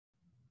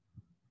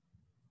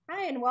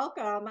Hi and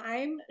welcome.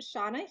 I'm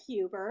Shanna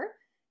Huber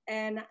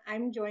and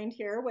I'm joined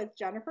here with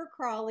Jennifer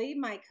Crowley,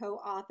 my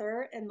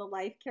co-author in the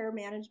Life Care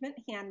Management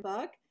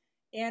Handbook.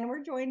 And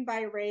we're joined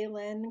by Rae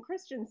Lynn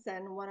Christians,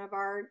 one of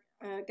our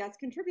guest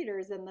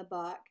contributors in the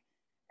book.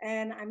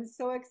 And I'm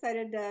so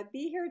excited to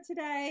be here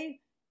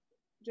today.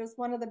 Just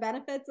one of the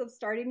benefits of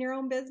starting your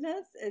own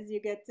business is you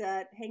get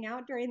to hang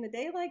out during the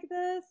day like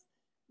this.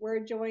 We're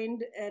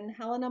joined in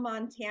Helena,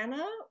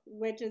 Montana,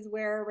 which is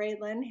where Rae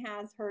Lynn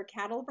has her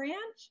cattle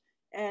ranch.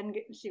 And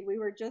we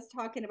were just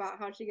talking about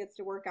how she gets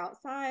to work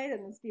outside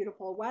in this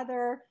beautiful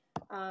weather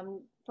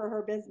for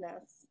her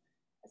business.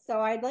 So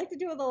I'd like to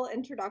do a little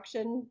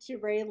introduction to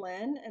Rae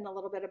Lynn and a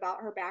little bit about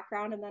her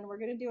background, and then we're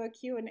going to do a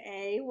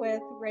Q&A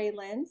with Rae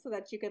Lynn so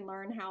that you can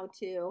learn how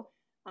to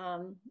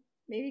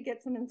maybe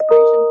get some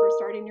inspiration for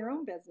starting your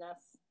own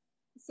business.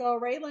 So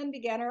Rae Lynn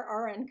began her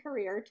RN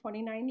career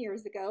 29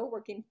 years ago,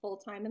 working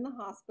full-time in the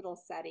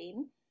hospital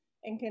setting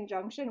in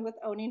conjunction with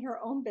owning her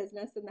own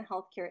business in the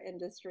healthcare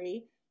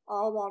industry,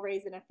 all while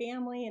raising a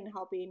family and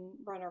helping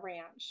run a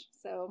ranch.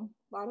 So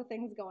a lot of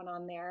things going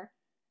on there.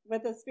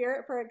 With a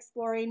spirit for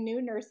exploring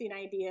new nursing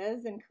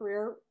ideas and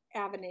career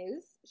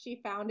avenues, she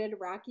founded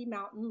Rocky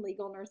Mountain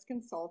Legal Nurse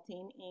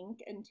Consulting, Inc.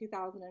 in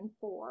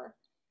 2004.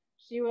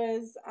 She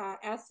was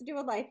asked to do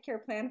a life care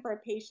plan for a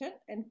patient,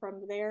 and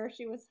from there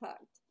she was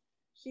hooked.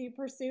 She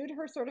pursued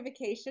her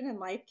certification in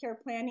life care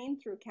planning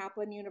through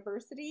Kaplan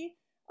University,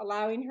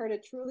 allowing her to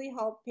truly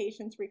help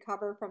patients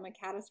recover from a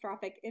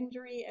catastrophic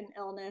injury and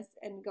illness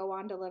and go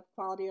on to live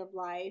quality of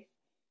life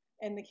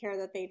and the care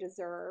that they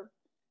deserve.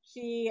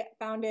 She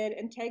founded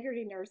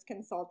Integrity Nurse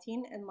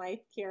Consulting and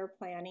Life Care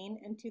Planning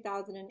in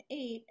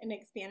 2008 and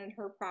expanded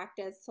her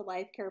practice to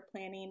life care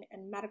planning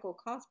and medical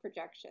cost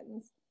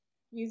projections,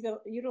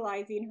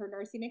 utilizing her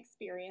nursing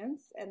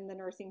experience and the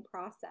nursing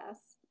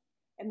process.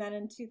 And then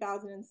in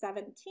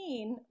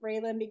 2017,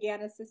 Rae Lynn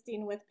began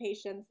assisting with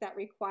patients that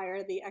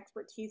require the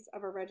expertise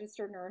of a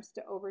registered nurse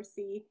to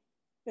oversee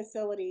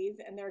facilities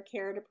and their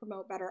care to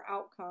promote better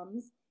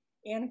outcomes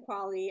and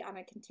quality on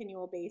a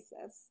continual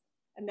basis.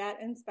 And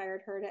that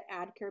inspired her to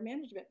add care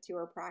management to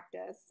her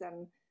practice.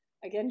 And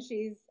again,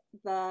 she's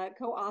the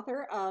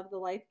co-author of the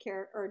Life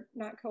Care, or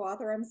not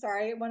co-author, I'm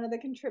sorry, one of the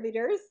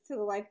contributors to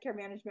the Life Care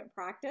Management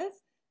practice.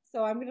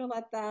 So I'm going to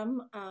let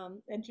them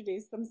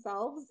introduce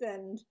themselves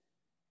and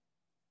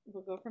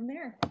we'll go from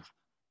there.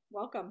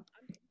 Welcome.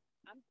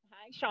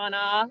 Hi,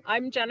 Shanna.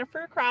 I'm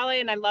Jennifer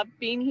Crowley, and I love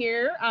being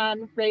here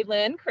on Rae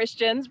Lynn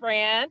Christians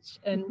Ranch.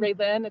 And Rae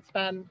Lynn, it's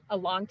been a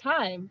long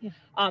time.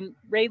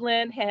 Rae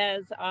Lynn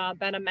has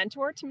been a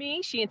mentor to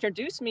me. She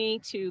introduced me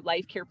to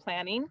life care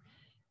planning,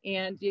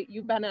 and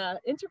you've been an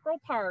integral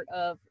part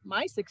of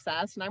my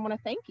success, and I want to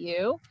thank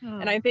you.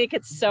 And I think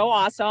it's so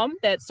awesome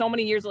that so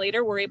many years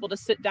later, we're able to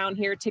sit down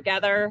here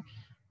together.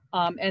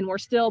 And we're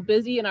still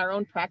busy in our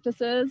own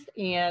practices,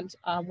 and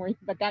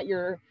we've got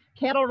your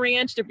cattle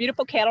ranch, the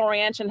beautiful cattle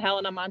ranch in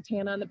Helena,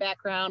 Montana in the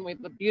background. We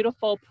have a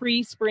beautiful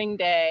pre-spring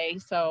day,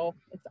 so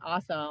it's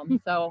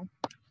awesome. So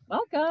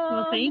welcome.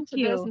 Well, thank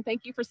you. And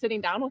thank you for sitting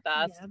down with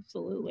us. Yeah,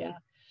 absolutely. Yeah.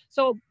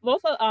 So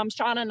both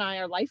Shanna and I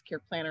are life care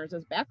planners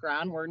as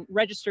background. We're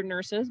registered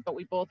nurses, but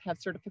we both have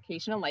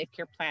certification in life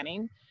care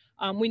planning.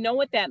 We know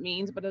what that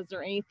means, but is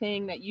there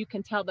anything that you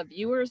can tell the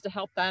viewers to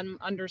help them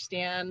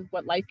understand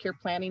what life care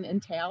planning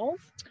entails?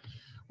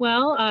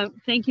 Well,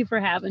 thank you for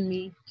having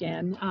me,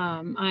 Jen.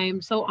 I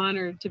am so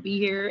honored to be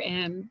here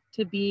and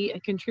to be a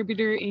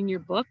contributor in your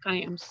book. I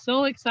am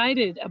so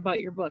excited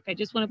about your book. I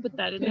just want to put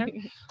that in there.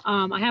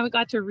 I haven't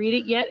got to read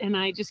it yet, and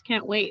I just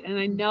can't wait. And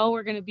I know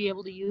we're going to be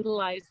able to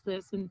utilize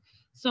this in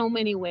so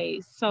many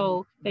ways.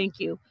 So thank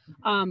you.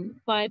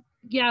 But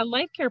yeah,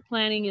 life care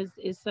planning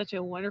is such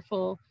a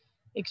wonderful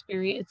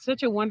experience. It's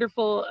such a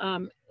wonderful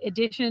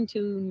addition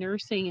to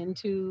nursing and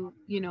to,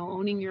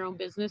 owning your own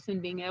business and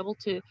being able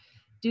to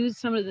do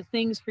some of the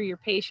things for your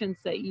patients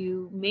that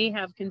you may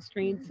have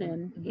constraints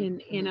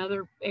in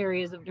other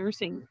areas of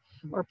nursing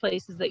or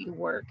places that you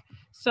work.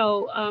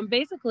 So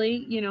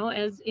basically,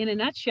 as in a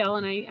nutshell,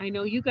 and I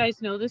know you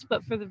guys know this,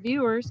 but for the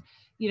viewers,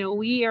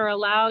 we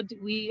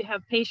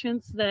have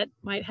patients that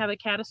might have a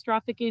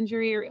catastrophic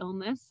injury or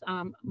illness.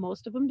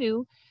 Most of them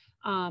do.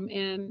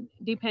 And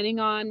depending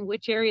on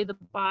which area of the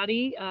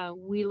body,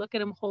 we look at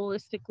them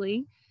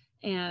holistically,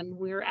 and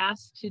we're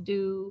asked to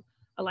do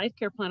a life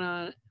care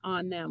plan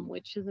on them,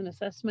 which is an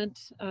assessment,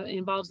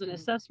 involves an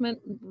assessment,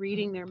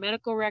 reading their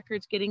medical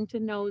records, getting to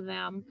know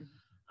them,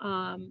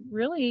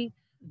 really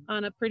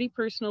on a pretty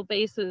personal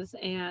basis,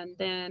 and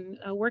then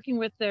working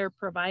with their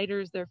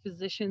providers, their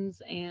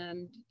physicians,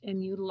 and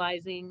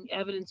utilizing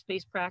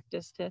evidence-based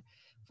practice to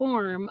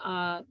form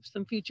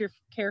some future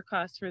care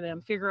costs for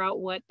them, figure out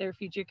what their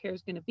future care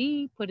is going to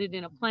be, put it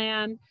in a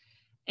plan,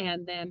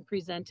 and then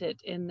present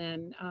it, and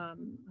then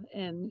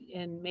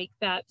and make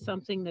that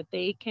something that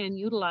they can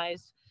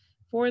utilize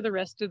for the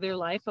rest of their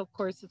life. Of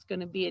course, it's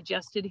going to be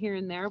adjusted here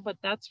and there, but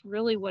that's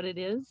really what it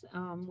is.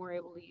 We're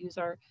able to use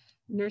our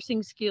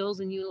nursing skills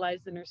and utilize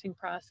the nursing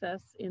process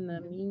in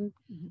the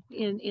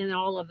in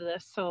all of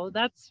this. So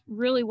that's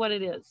really what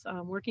it is.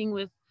 Working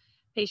with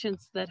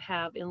patients that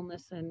have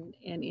illness and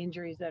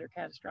injuries that are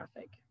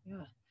catastrophic.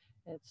 Yeah,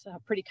 it's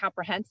pretty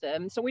comprehensive.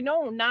 And so we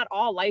know not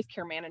all life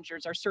care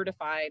managers are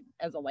certified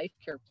as a life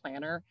care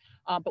planner,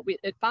 but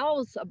it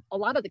follows a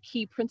lot of the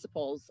key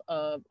principles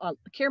of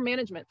care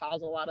management.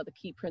 Follows a lot of the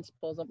key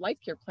principles of life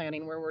care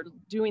planning, where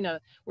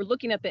we're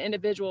looking at the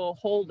individual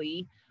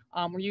wholly.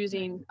 We're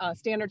using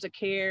standards of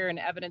care and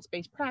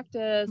evidence-based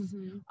practice.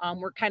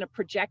 We're kind of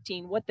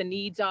projecting what the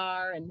needs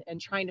are and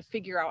trying to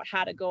figure out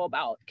how to go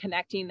about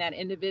connecting that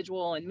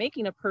individual and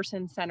making a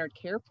person-centered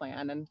care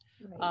plan. And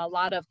a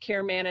lot of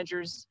care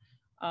managers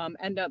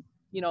end up,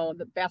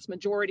 the vast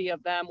majority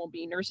of them will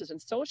be nurses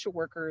and social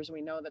workers.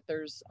 We know that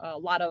there's a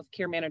lot of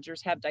care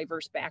managers have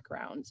diverse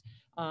backgrounds.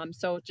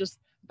 So just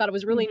thought it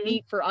was really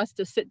neat for us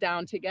to sit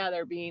down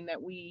together, being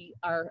that we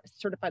are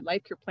certified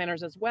life care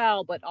planners as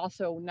well, but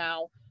also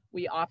now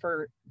we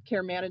offer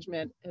care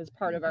management as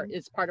part of our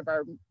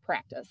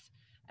practice.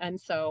 And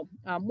so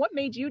what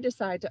made you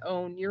decide to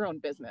own your own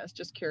business?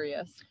 Just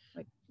curious.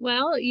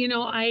 Well,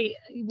 I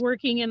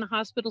working in the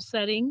hospital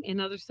setting and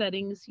other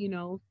settings,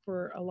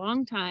 for a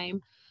long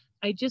time,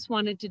 I just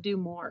wanted to do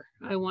more.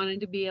 I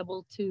wanted to be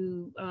able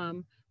to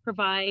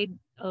provide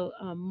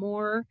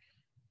more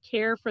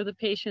care for the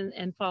patient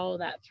and follow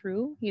that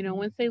through.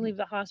 Once they leave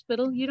the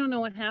hospital, you don't know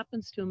what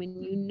happens to them,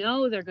 and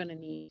they're going to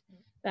need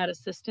that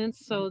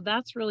assistance. So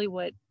that's really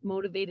what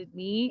motivated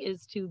me,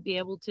 is to be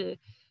able to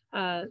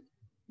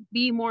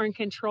be more in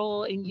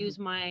control and use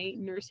my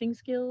nursing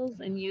skills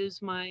and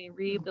use my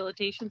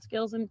rehabilitation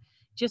skills, and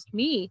just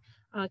me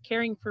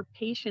caring for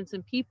patients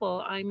and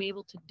people. I'm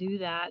able to do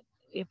that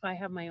if I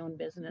have my own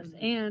business.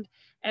 And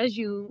as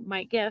you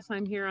might guess,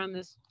 I'm here on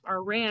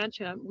our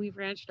ranch. We've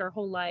ranched our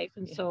whole life.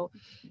 And so,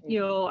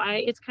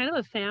 it's kind of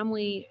a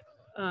family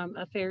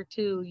affair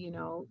too,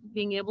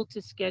 being able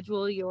to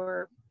schedule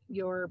your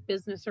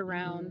business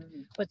around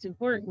what's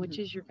important, which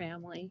is your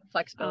family.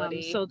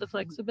 Flexibility. So the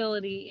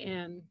flexibility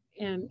and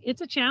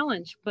it's a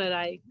challenge, but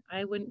I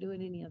wouldn't do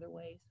it any other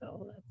way.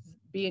 So that's,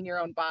 being your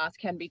own boss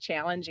can be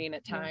challenging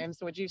at times.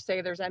 So would you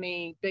say there's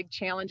any big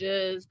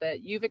challenges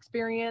that you've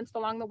experienced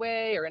along the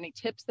way, or any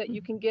tips that you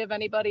can give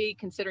anybody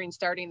considering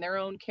starting their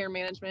own care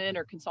management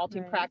or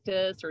consulting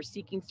practice or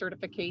seeking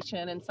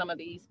certification in some of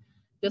these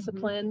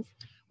disciplines?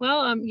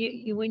 Well,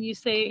 when you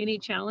say any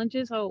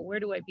challenges,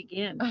 where do I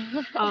begin?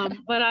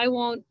 But I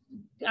won't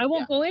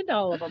go into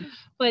all of them.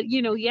 But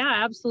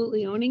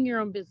absolutely, owning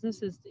your own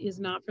business is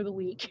not for the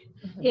weak.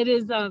 It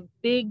is a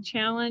big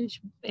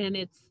challenge, and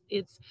it's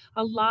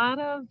a lot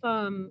of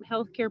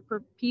healthcare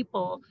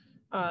people.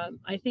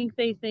 I think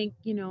they think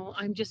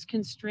I'm just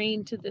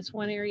constrained to this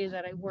one area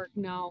that I work.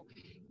 No,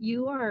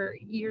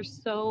 we're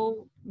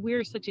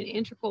such an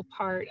integral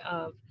part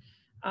of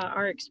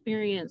our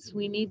experience.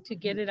 We need to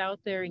get it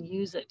out there and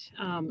use it.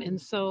 And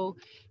so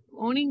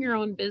owning your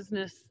own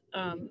business,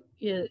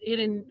 it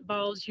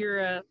involves you're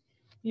a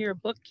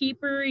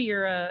bookkeeper,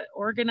 you're a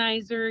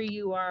organizer,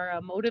 you are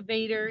a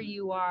motivator,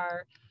 you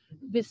are,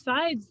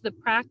 besides the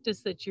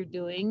practice that you're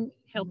doing,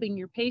 helping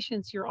your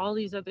patients, you're all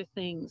these other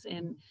things.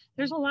 And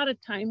there's a lot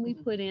of time we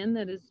put in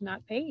that is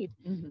not paid.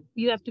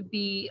 You have to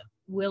be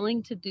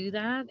willing to do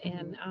that.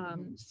 And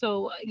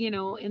so,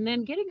 and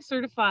then getting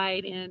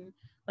certified in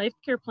life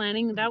care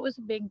planning, that was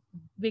a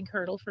big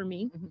hurdle for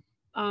me.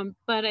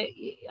 But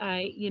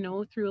I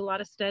through a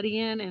lot of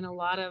studying and a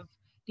lot of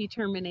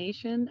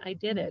determination, I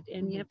did it.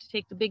 And you have to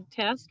take the big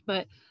test,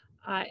 but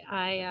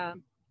I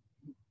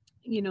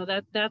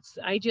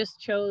just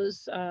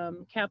chose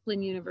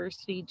Kaplan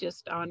University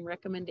just on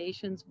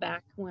recommendations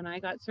back when I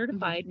got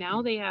certified.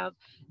 Now they have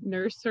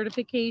nurse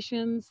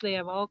certifications, they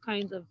have all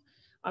kinds of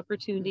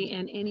opportunity,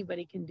 and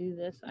anybody can do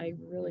this. I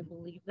really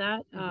believe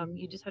that.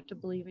 You just have to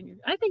believe in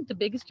I think the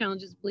biggest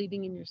challenge is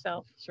believing in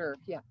yourself. Sure.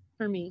 Yeah.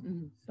 For me.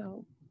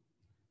 So.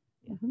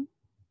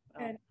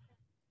 And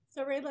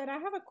so, Rae Lynn, I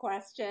have a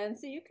question.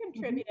 So you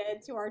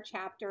contributed to our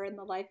chapter in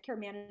the Life Care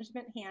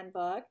Management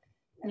Handbook,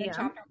 and the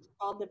chapter is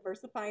called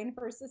Diversifying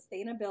for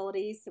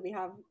Sustainability. So we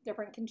have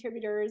different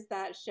contributors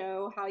that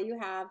show how you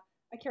have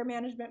a care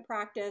management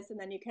practice, and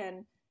then you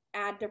can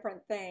add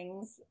different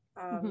things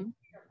to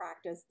your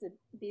practice to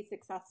be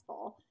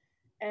successful.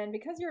 And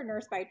because you're a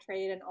nurse by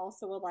trade and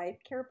also a life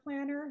care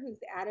planner who's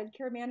added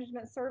care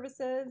management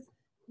services,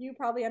 you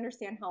probably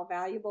understand how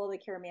valuable the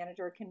care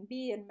manager can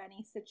be in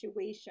many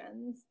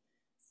situations.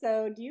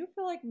 So do you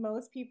feel like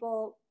most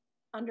people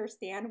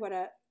understand what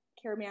a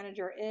care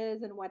manager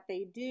is and what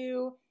they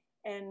do?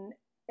 And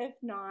if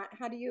not,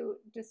 how do you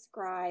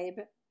describe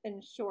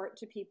in short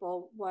to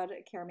people what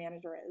a care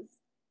manager is?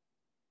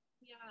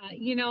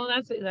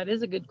 Yeah, that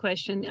is a good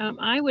question.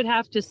 I would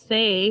have to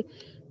say,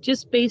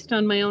 just based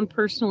on my own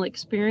personal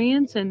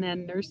experience and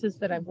then nurses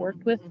that I've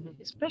worked with,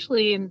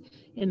 especially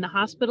in the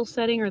hospital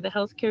setting or the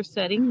healthcare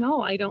setting,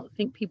 no, I don't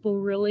think people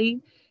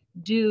really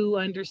do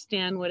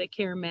understand what a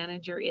care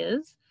manager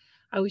is.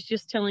 I was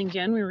just telling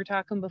Jen, we were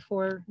talking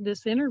before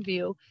this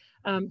interview,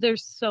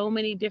 there's so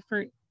many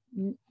different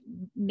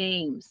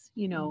names,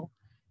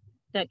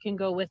 that can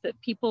go with it.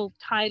 People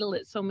title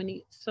it so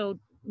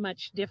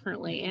much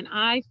differently. And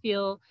I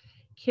feel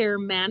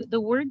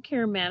the word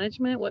care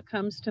management, what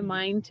comes to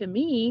mind to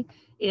me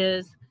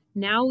is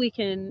now we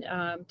can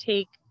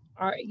take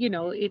our,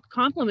 it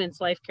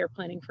complements life care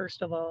planning,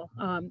 first of all,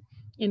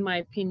 in my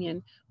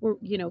opinion.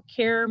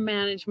 Care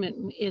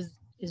management is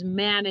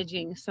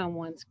managing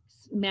someone's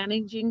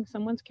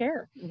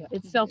care. Yeah.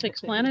 It's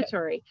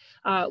self-explanatory.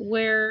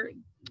 Where,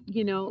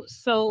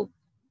 so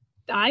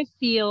I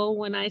feel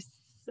when I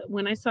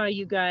saw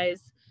you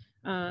guys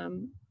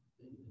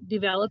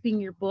developing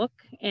your book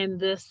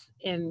and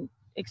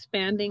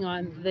expanding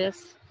on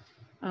this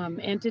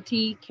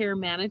entity, care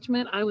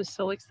management, I was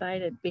so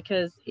excited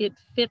because it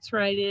fits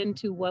right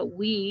into what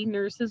we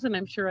nurses, and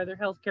I'm sure other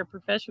healthcare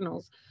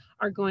professionals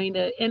are going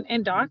to,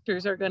 and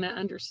doctors are going to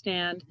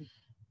understand.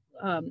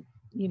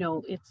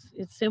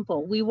 It's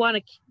simple. We want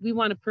to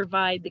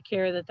provide the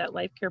care that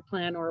life care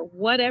plan, or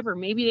whatever,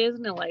 maybe it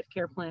isn't a life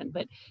care plan,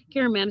 but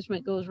care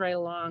management goes right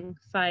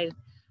alongside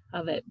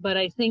of it. But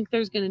I think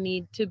there's going to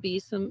need to be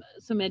some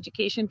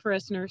education for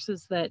us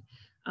nurses that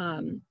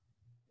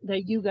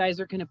you guys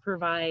are going to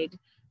provide.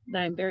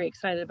 That I'm very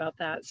excited about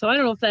that. So I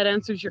don't know if that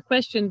answers your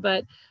question,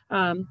 but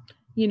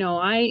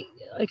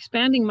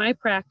expanding my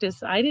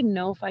practice, I didn't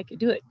know if I could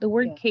do it. The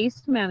word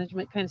case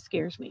management kind of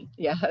scares me.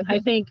 Yeah. I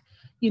think,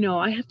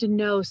 I have to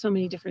know so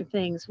many different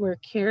things. Where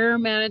care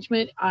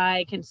management,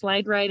 I can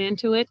slide right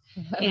into it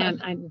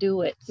and I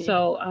do it.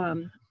 So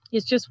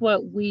it's just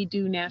what we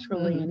do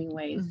naturally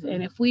anyways. Mm-hmm.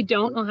 And if we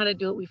don't know how to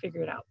do it, we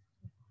figure it out.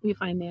 We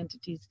find the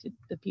entities,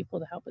 the people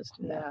to help us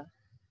do that.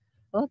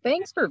 Well,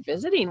 thanks for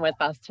visiting with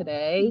us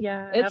today.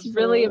 Yeah, it's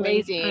absolutely. Really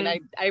amazing.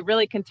 I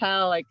really can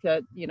tell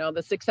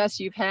the success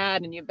you've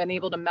had, and you've been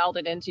able to meld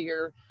it into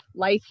your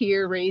life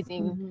here,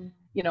 raising,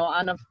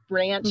 on a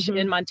ranch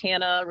in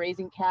Montana,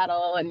 raising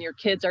cattle, and your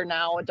kids are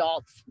now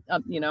adults,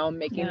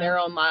 making their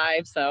own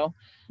lives. So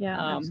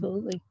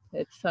absolutely.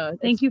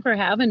 Thank you for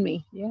having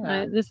me.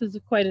 Yeah, this is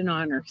quite an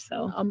honor.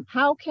 So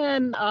how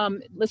can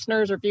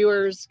listeners or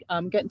viewers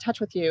get in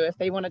touch with you if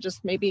they want to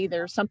just, maybe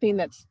there's something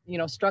that's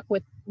struck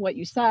with what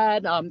you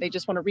said, they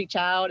just want to reach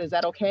out? Is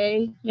that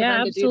okay?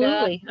 Yeah,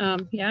 absolutely.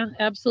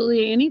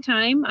 Absolutely.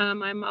 Anytime.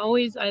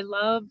 I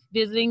love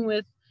visiting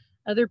with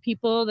other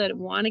people that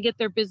want to get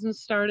their business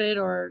started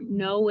or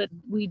know what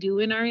we do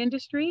in our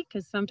industry,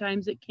 because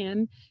sometimes it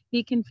can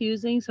be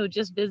confusing. So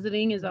just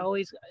visiting is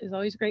always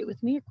great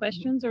with me, or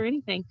questions or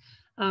anything.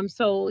 I have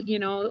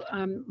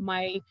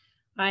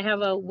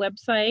a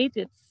website.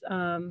 It's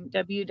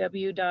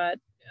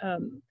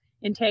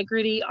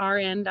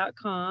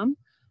www.integrityrn.com,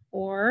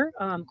 or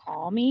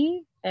call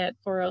me at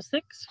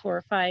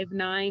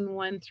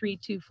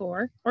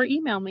 406-459-1324, or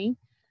email me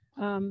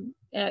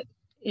at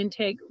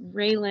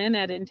Rae Lynn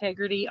at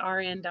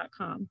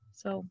integrityrn.com.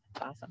 So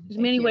awesome. There's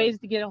many ways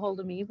to get a hold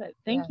of me, but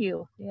thank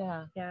you.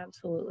 Yeah,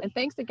 absolutely. And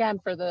thanks again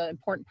for the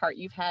important part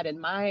you've had in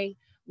my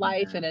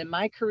life and in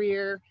my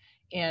career.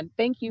 And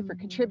thank you for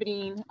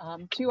contributing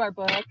to our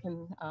book.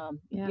 And,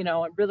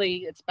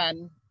 it's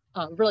been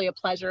really a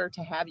pleasure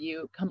to have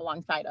you come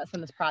alongside us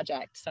in this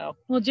project. So,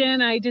 well, Jen,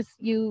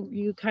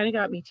 you kind of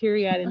got me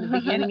teary-eyed in the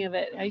beginning of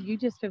it. You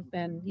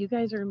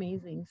guys are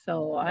amazing.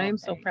 So I am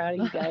so proud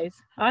of you guys.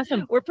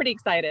 Awesome. We're pretty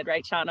excited,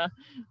 right, Shanna?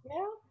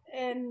 Yeah.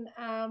 And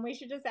we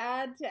should just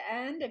add to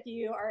end, if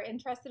you are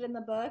interested in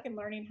the book and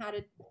learning how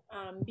to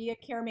be a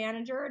care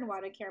manager and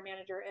what a care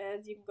manager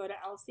is, you can go to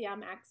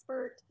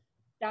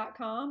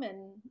lcmexpert.com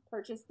and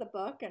purchase the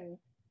book and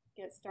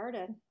get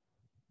started.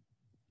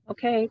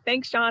 Okay.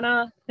 Thanks,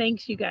 Shanna.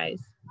 Thanks, you guys.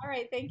 All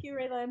right. Thank you,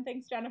 Rae Lynn.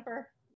 Thanks, Jennifer.